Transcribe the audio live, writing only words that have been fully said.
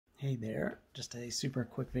Hey there, just a super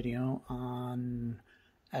quick video on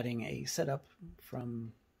adding a setup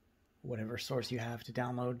from whatever source you have to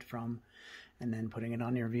download from and then putting it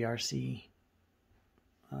on your VRC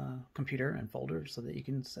computer and folder so that you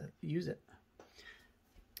can use it.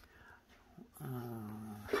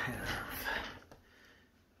 Let's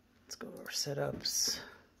go to our setups,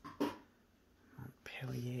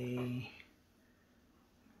 Montpellier,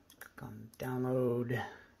 click on download.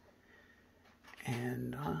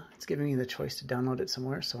 And it's giving me the choice to download it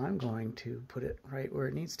somewhere, so I'm going to put it right where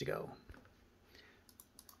it needs to go.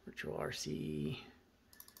 Virtual RC,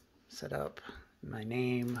 setup, my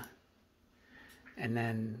name, and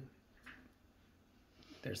then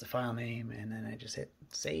there's the file name, and then I just hit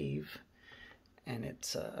save, and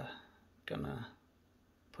it's gonna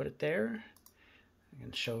put it there. I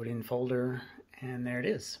can show it in folder, and there it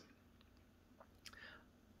is.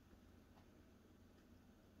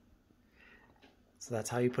 So that's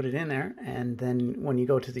how you put it in there, and then when you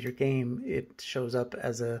go to your game, it shows up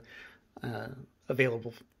as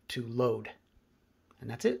available to load, and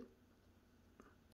that's it.